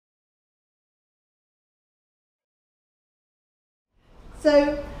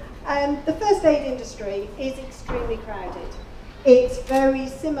So the first aid industry is extremely crowded. It's very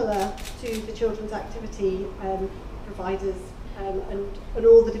similar to the children's activity providers and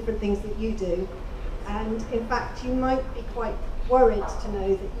all the different things that you do. And in fact, you might be quite worried to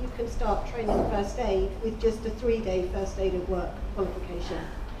know that you can start training first aid with just a 3-day first aid at work qualification.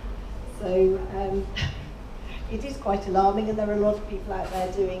 So it is quite alarming, and there are a lot of people out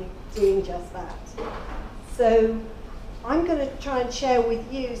there doing just that. So I'm going to try and share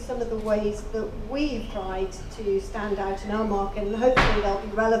with you some of the ways that we've tried to stand out in our market, and hopefully they'll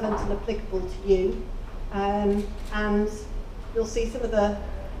be relevant and applicable to you. And you'll see some of the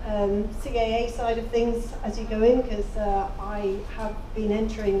CAA side of things as you go in, because I have been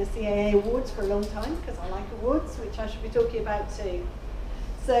entering the CAA awards for a long time, because I like awards, which I should be talking about too.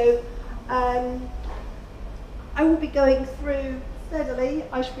 So I will be going through steadily.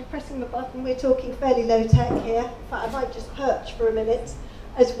 I should be pressing the button. We're talking fairly low tech here. In fact, I might just perch for a minute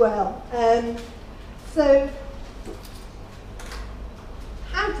as well. So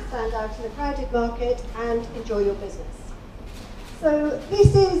how to stand out in a crowded market and enjoy your business. So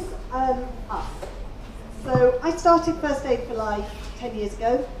this is us. So I started First Aid for Life 10 years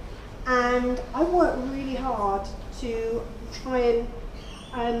ago, and I worked really hard to try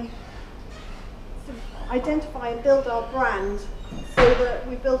and sort of identify and build our brand so that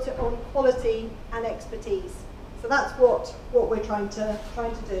we built it on quality and expertise. So that's what we're trying to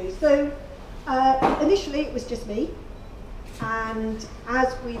do. So initially it was just me, and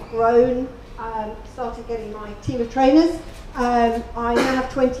as we've grown, started getting my team of trainers. I now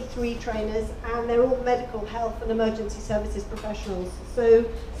have 23 trainers, and they're all medical health and emergency services professionals. So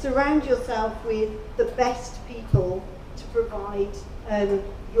surround yourself with the best people to provide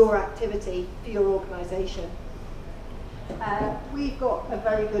your activity for your organisation. We've got a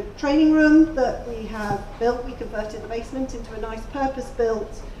very good training room that we have built. We converted the basement into a nice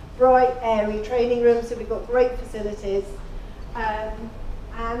purpose-built, bright, airy training room, so we've got great facilities.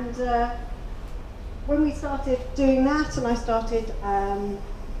 When we started doing that, and I started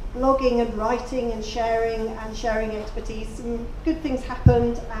blogging and writing and sharing expertise, some good things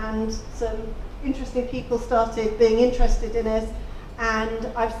happened, and some interesting people started being interested in us, and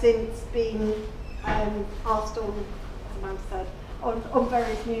I've since been asked on, as Amanda said, on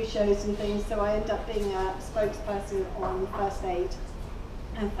various news shows and things, so I end up being a spokesperson on First Aid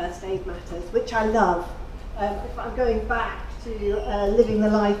and First Aid Matters, which I love. If I'm going back to Living the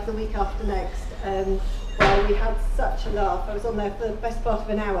Life the week after next, where we had such a laugh. I was on there for the best part of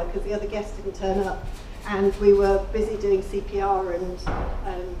an hour because the other guests didn't turn up, and we were busy doing CPR and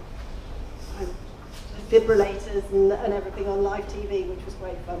defibrillators and everything on live TV, which was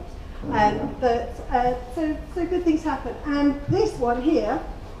great fun. So good things happen. And this one here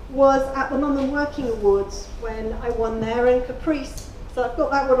was at the Mum and Working Awards when I won there, and Caprice. So I've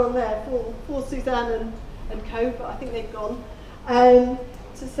got that one on there for Suzanne and co, but I think they've gone.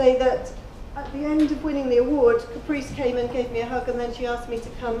 To say that at the end of winning the award, Caprice came and gave me a hug, and then she asked me to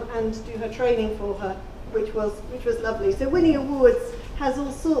come and do her training for her, which was lovely. So winning awards has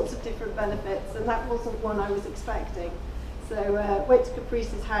all sorts of different benefits, and that wasn't one I was expecting. So went to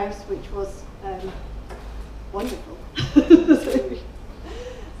Caprice's house, which was wonderful.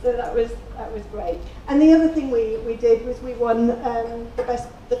 So that was great. And the other thing we did was we won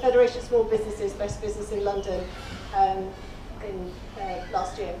the Federation of Small Businesses Best Business in London in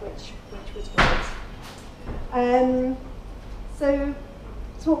last year, which was great. So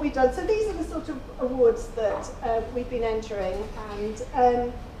that's what we've done. So these are the sort of awards that we've been entering,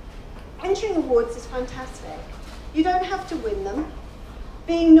 and entering awards is fantastic. You don't have to win them.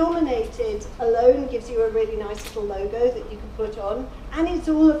 Being nominated alone gives you a really nice little logo that you can put on, and it's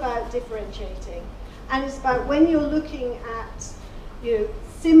all about differentiating. And it's about when you're looking at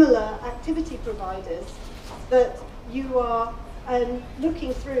similar activity providers that you are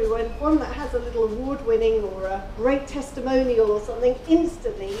looking through, and one that has a little award-winning or a great testimonial or something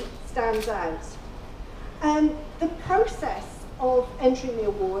instantly stands out. The process of entering the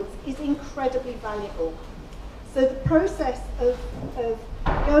awards is incredibly valuable. So the process of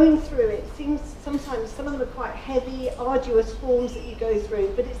going through it seems sometimes some of them are quite heavy, arduous forms that you go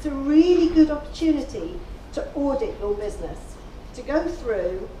through, but it's a really good opportunity to audit your business, to go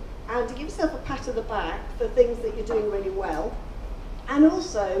through and to give yourself a pat on the back for things that you're doing really well, and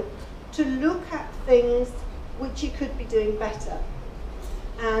also to look at things which you could be doing better,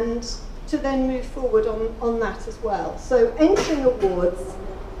 and to then move forward on that as well. So entering awards,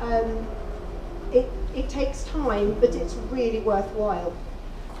 it takes time, but it's really worthwhile.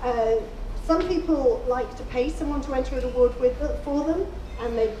 Some people like to pay someone to enter an award for them,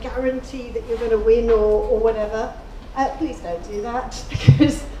 and they guarantee that you're going to win or whatever. Please don't do that,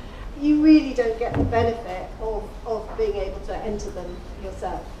 because you really don't get the benefit of being able to enter them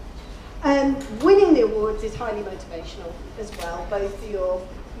yourself. Winning the awards is highly motivational as well, both for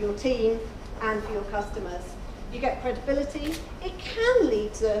your team and for your customers. You get credibility. It can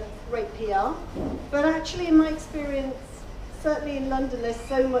lead to great PR, but actually in my experience, certainly in London, there's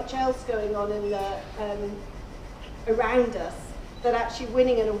so much else going on in the, around us that actually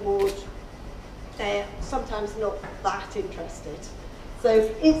winning an award, they're sometimes not that interested.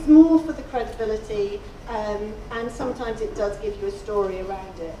 So it's more for the credibility, and sometimes it does give you a story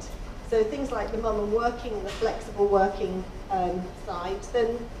around it. So things like the mum and working and the flexible working side,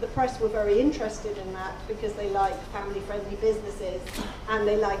 then the press were very interested in that because they like family-friendly businesses and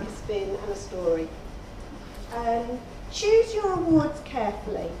they like a spin and a story. Choose your awards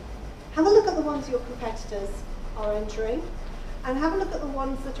carefully. Have a look at the ones your competitors are entering, and have a look at the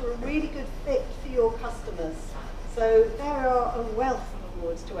ones that are a really good fit for your customers. So there are a wealth of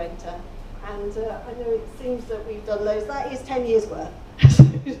awards to enter, and I know it seems that we've done loads. That is 10 years worth.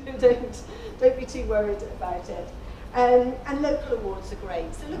 Don't be too worried about it. And local awards are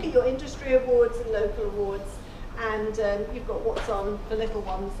great. So look at your industry awards and local awards, and you've got what's on for little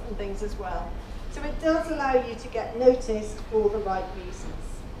ones and things as well. So it does allow you to get noticed for the right reasons.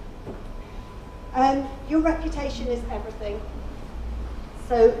 Your reputation is everything.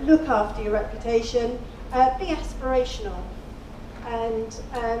 So look after your reputation, be aspirational,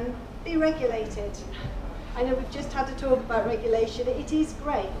 and be regulated. I know we've just had a talk about regulation. It is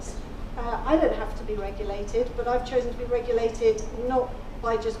great. I don't have to be regulated, but I've chosen to be regulated not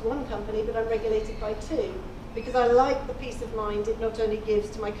by just one company, but I'm regulated by two, because I like the peace of mind it not only gives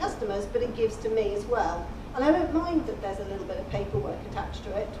to my customers, but it gives to me as well. And I don't mind that there's a little bit of paperwork attached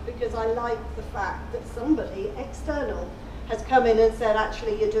to it, because I like the fact that somebody external has come in and said,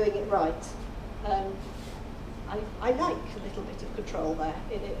 actually, you're doing it right. I like a little bit of control there.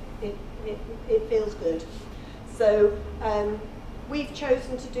 It feels good. So we've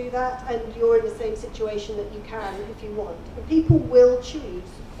chosen to do that, and you're in the same situation that you can if you want. And people will choose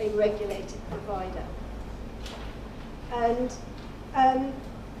a regulated provider. And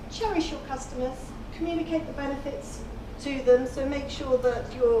cherish your customers, communicate the benefits to them, so make sure that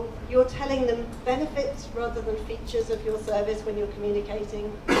you're telling them benefits rather than features of your service when you're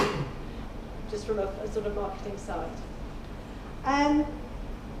communicating, just from a sort of marketing side.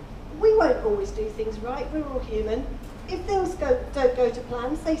 We won't always do things right, we're all human. If things don't go to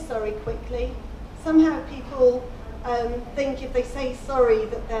plan, say sorry quickly. Somehow people think if they say sorry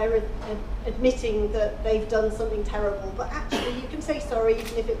that they're admitting that they've done something terrible, but actually you can say sorry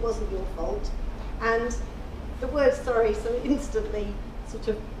even if it wasn't your fault. And the word sorry so instantly sort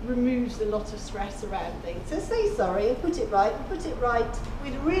of removes a lot of stress around things. So say sorry and put it right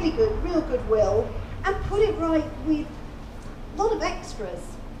with real goodwill, and put it right with a lot of extras.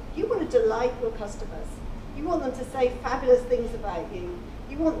 You want to delight your customers. You want them to say fabulous things about you.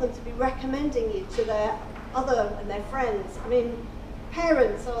 You want them to be recommending you to their other and their friends. I mean,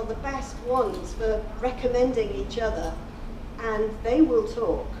 parents are the best ones for recommending each other, and they will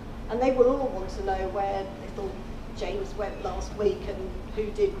talk, and they will all want to know where little James went last week and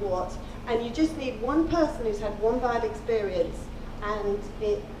who did what. And you just need one person who's had one bad experience, and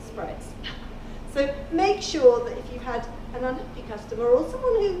it spreads. So make sure that if you've had an unhappy customer, or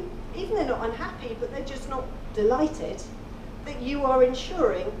someone who, even they're not unhappy, but they're just not delighted, that you are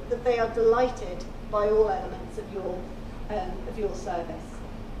ensuring that they are delighted by all elements of your service.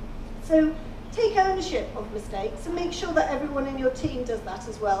 So take ownership of mistakes and make sure that everyone in your team does that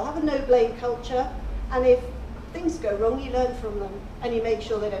as well. Have a no-blame culture, and if things go wrong, you learn from them and you make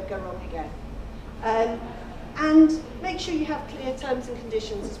sure they don't go wrong again. And make sure you have clear terms and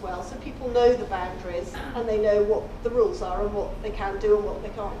conditions as well, so people know the boundaries and they know what the rules are and what they can do and what they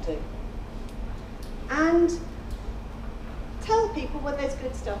can't do. And tell people when there's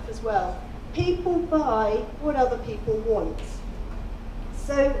good stuff as well. People buy what other people want.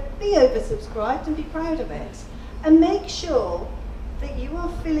 So be oversubscribed and be proud of it. And make sure that you are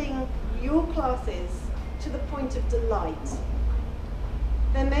filling your classes to the point of delight.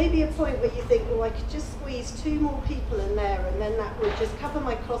 There may be a point where you think, oh, I could just squeeze 2 more people in there, and then that would just cover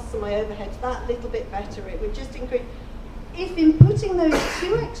my costs and my overheads that little bit better. It would just increase. If in putting those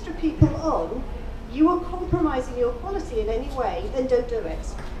 2 extra people on, you are compromising your quality in any way, then don't do it.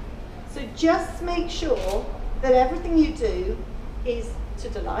 So just make sure that everything you do is to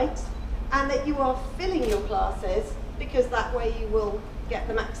delight, and that you are filling your classes, because that way you will get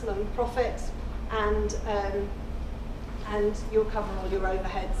the maximum profit, and you'll cover all your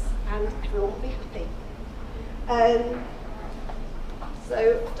overheads, and everyone will be happy.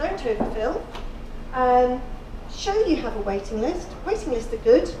 So don't overfill. Show you have a waiting list. Waiting lists are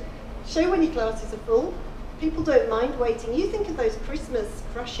good. Show when your classes are full. People don't mind waiting. You think of those Christmas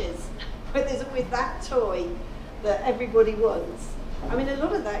crushes where there's always that toy that everybody wants. I mean, a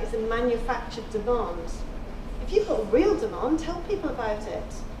lot of that is a manufactured demand. If you've got real demand, tell people about it.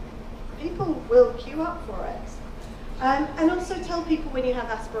 People will queue up for it. And also tell people when you have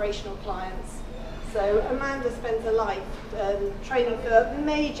aspirational clients. So Amanda spends her life training for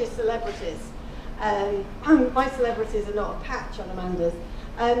major celebrities. My celebrities are not a patch on Amanda's.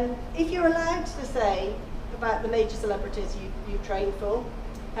 If you're allowed to say about the major celebrities you train for,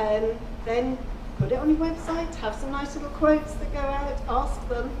 then put it on your website, have some nice little quotes that go out, ask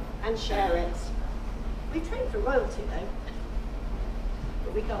them, and share it. We train for royalty though,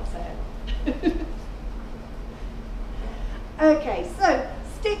 but we can't say it. Okay, so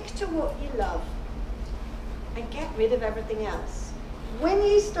stick to what you love and get rid of everything else. When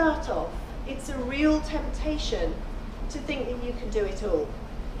you start off, it's a real temptation to think that you can do it all.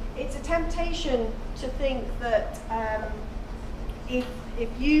 It's a temptation to think that if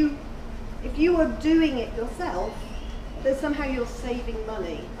you are doing it yourself, that somehow you're saving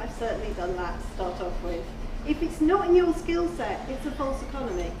money. I've certainly done that to start off with. If it's not in your skill set, it's a false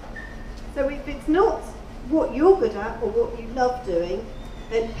economy. So if it's not what you're good at or what you love doing,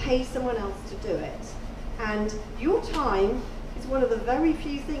 then pay someone else to do it. And your time is one of the very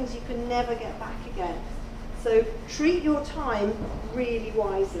few things you can never get back again. So treat your time really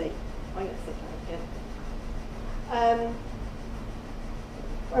wisely. I'm going to sit down again.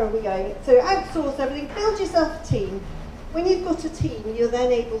 Where are we going? So outsource everything, build yourself a team. When you've got a team, you're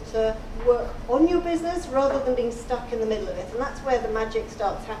then able to work on your business rather than being stuck in the middle of it. And that's where the magic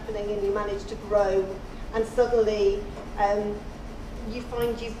starts happening and you manage to grow and suddenly you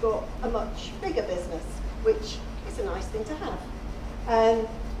find you've got a much bigger business, which is a nice thing to have.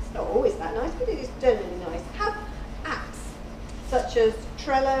 It's not always that nice, but it is generally nice. Have apps such as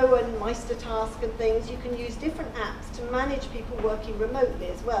Trello and MeisterTask and things. You can use different apps to manage people working remotely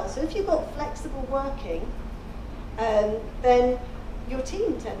as well. So if you've got flexible working, then your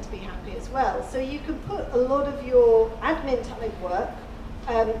team tend to be happy as well. So you can put a lot of your admin type work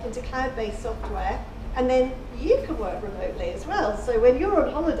into cloud-based software, and then you can work remotely as well. So when you're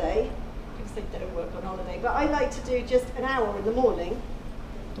on holiday, people say don't work on holiday, but I like to do just an hour in the morning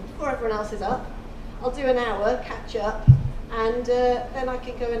before everyone else is up. I'll do an hour, catch up, and then I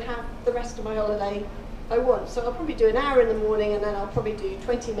can go and have the rest of my holiday if I want. So I'll probably do an hour in the morning, and then I'll probably do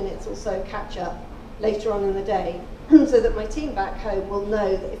 20 minutes or so catch up later on in the day, so that my team back home will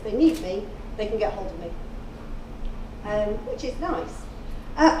know that if they need me, they can get hold of me, which is nice.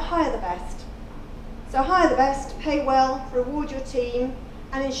 Hire the best. So hire the best, pay well, reward your team,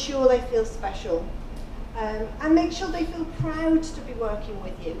 and ensure they feel special. And make sure they feel proud to be working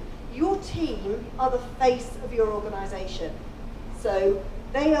with you. Your team are the face of your organisation. So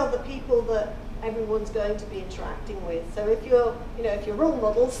they are the people that everyone's going to be interacting with. So if you're, if you're role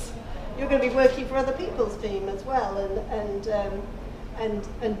models, you're going to be working for other people's team as well, and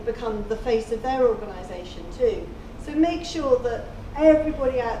become the face of their organisation too. So make sure that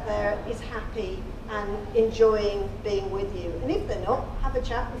everybody out there is happy and enjoying being with you. And if they're not, have a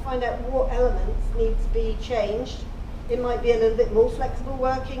chat and find out what elements need to be changed. It might be a little bit more flexible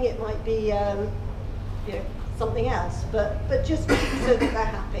working, it might be something else, but just so that they're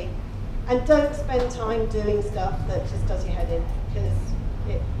happy. And don't spend time doing stuff that just does your head in, because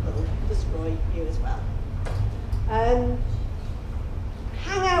it will destroy you as well. Hang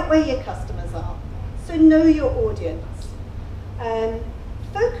out where your customers are. So know your audience.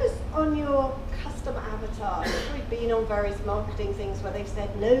 Focus on your customer avatar. We've been on various marketing things where they've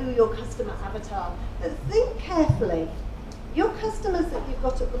said, know your customer avatar. But think carefully. Your customers that you've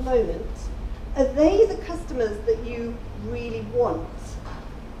got at the moment, are they the customers that you really want?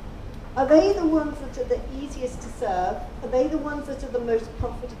 Are they the ones that are the easiest to serve? Are they the ones that are the most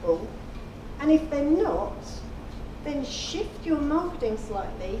profitable? And if they're not, then shift your marketing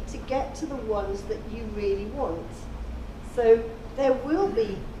slightly to get to the ones that you really want. So there will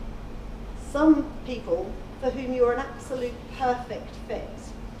be some people for whom you're an absolute perfect fit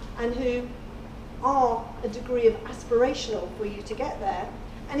and who are a degree of aspirational for you to get there.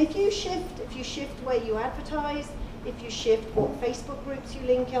 And if you shift where you advertise, if you shift what Facebook groups you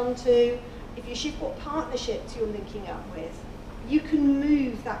link onto, if you shift what partnerships you're linking up with, you can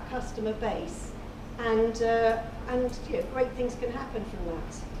move that customer base, and great things can happen from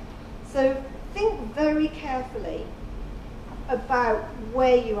that. So think very carefully about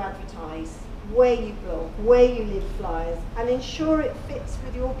where you advertise, where you blog, where you leave flyers, and ensure it fits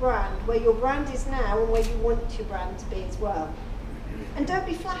with your brand, where your brand is now and where you want your brand to be as well. And don't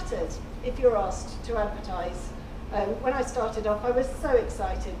be flattered if you're asked to advertise When I started off, I was so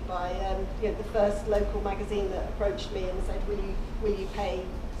excited by you know, the first local magazine that approached me and said, will you pay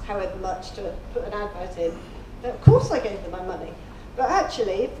however much to put an advert in? Of course I gave them my money. But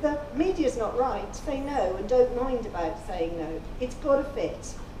actually, if the media's not right, say no and don't mind about saying no. It's got to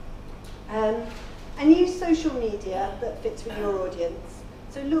fit. And use social media that fits with your audience.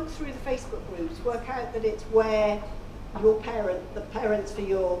 So look through the Facebook groups, work out that it's where your the parents for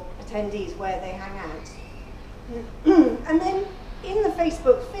your attendees, where they hang out. And then in the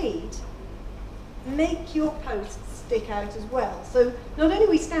Facebook feed, make your posts stick out as well. So not only are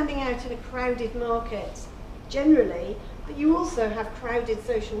we standing out in a crowded market generally, but you also have crowded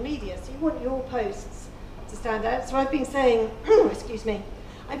social media, so you want your posts to stand out. So I've been saying, excuse me,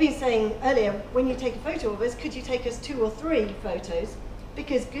 I've been saying earlier, when you take a photo of us, could you take us 2 or 3 photos?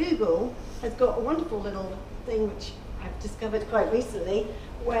 Because Google has got a wonderful little thing which I've discovered quite recently,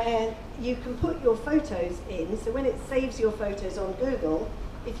 where you can put your photos in. So when it saves your photos on Google,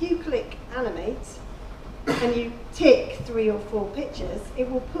 if you click animate and you tick 3 or 4 pictures, it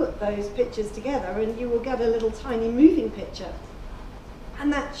will put those pictures together and you will get a little tiny moving picture.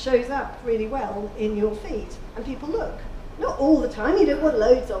 And that shows up really well in your feed. And people look. Not all the time, you don't want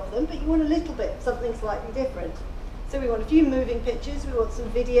loads of them, but you want a little bit, something slightly different. So we want a few moving pictures, we want some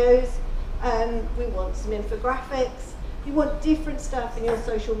videos, we want some infographics. You want different stuff in your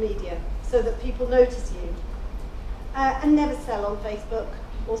social media so that people notice you. And never sell on Facebook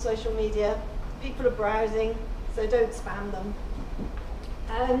or social media. People are browsing, so don't spam them.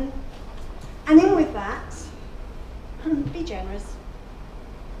 And in with that, be generous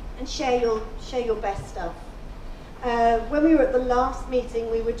and share your best stuff. When we were at the last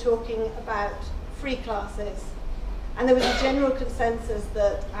meeting, we were talking about free classes. And there was a general consensus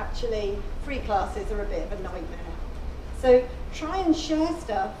that actually free classes are a bit of a nightmare. So try and share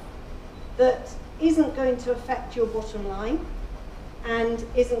stuff that isn't going to affect your bottom line and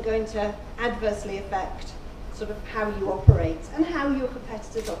isn't going to adversely affect sort of how you operate and how your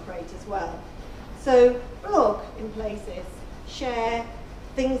competitors operate as well. So blog in places, share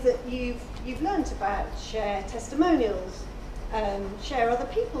things that you've learnt about, share testimonials, share other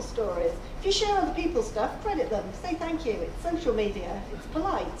people's stories. If you share other people's stuff, credit them, say thank you. It's social media, it's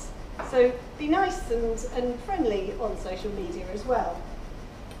polite. So be nice and friendly on social media as well.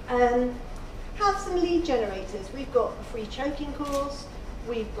 Have some lead generators. We've got a free choking course,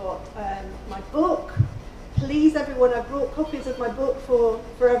 we've got my book. Please everyone, I've brought copies of my book for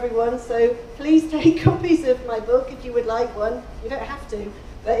everyone, so please take copies of my book if you would like one. You don't have to,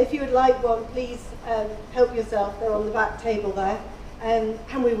 but if you would like one, please help yourself. They're on the back table there. And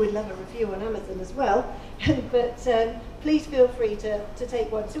we would love a review on Amazon as well. But please feel free to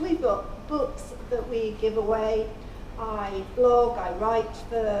take one. So we've got books that we give away. I blog, I write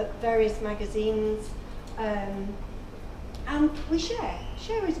for various magazines, and we share.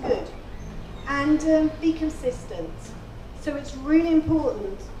 Share is good. And be consistent. So it's really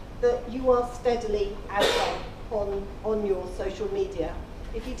important that you are steadily out there on your social media.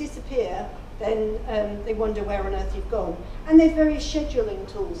 If you disappear, then they wonder where on earth you've gone. And there's various scheduling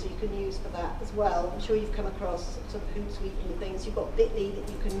tools you can use for that as well. I'm sure you've come across sort of Hootsuite and things. You've got Bitly that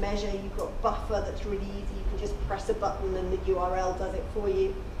you can measure. You've got Buffer that's really easy. You can just press a button and the URL does it for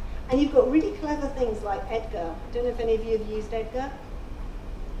you. And you've got really clever things like Edgar. I don't know if any of you have used Edgar.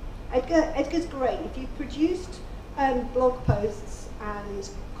 Edgar's great. If you've produced blog posts and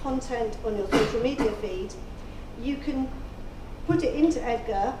content on your social media feed, you can put it into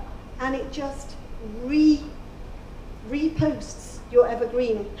Edgar and it just reposts your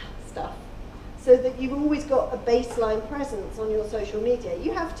evergreen stuff so that you've always got a baseline presence on your social media.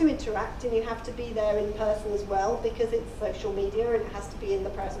 You have to interact and you have to be there in person as well because it's social media and it has to be in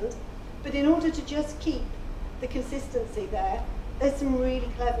the present. But in order to just keep the consistency there, there's some really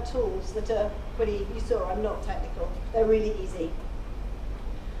clever tools that are pretty, you saw, I'm not technical, they're really easy.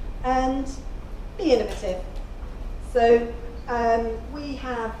 And be innovative. So we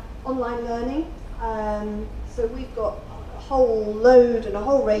have online learning, so we've got a whole load and a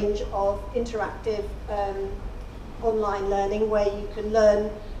whole range of interactive online learning where you can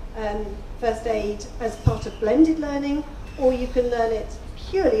learn first aid as part of blended learning, or you can learn it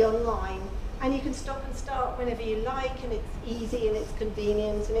purely online. And you can stop and start whenever you like, and it's easy and it's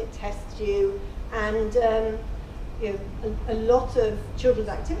convenient and it tests you. And you know, a lot of children's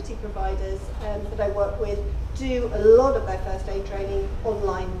activity providers that I work with do a lot of their first aid training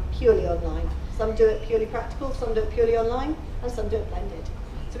online, purely online. Some do it purely practical, some do it purely online, and some do it blended.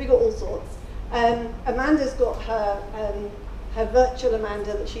 So we've got all sorts. Amanda's got her virtual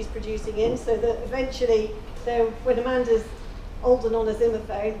Amanda that she's producing in, so that eventually, when Amanda's old and on a Zimmer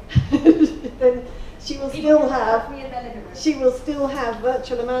phone, then she will still have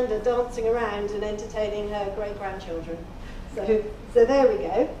virtual Amanda dancing around and entertaining her great-grandchildren. So there we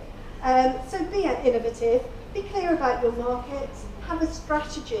go. So be innovative, be clear about your market, have a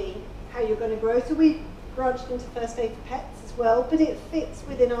strategy how you're going to grow. So we branched into first aid for pets as well, but it fits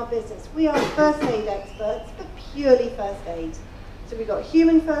within our business. We are first aid experts, but purely first aid. So we've got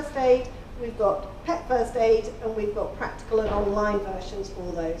human first aid, we've got pet first aid, and we've got practical and online versions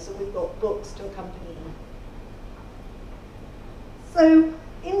for those. So we've got books to accompany them. So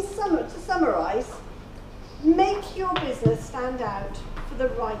to summarise, make your business stand out for the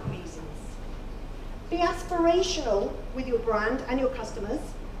right reasons. Be aspirational with your brand and your customers.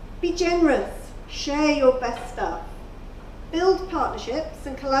 Be generous. Share your best stuff. Build partnerships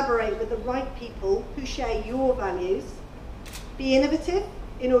and collaborate with the right people who share your values. Be innovative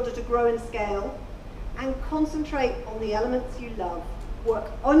in order to grow and scale. And concentrate on the elements you love.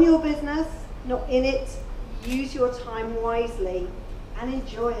 Work on your business, not in it. Use your time wisely and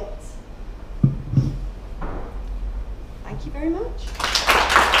enjoy it. Thank you very much.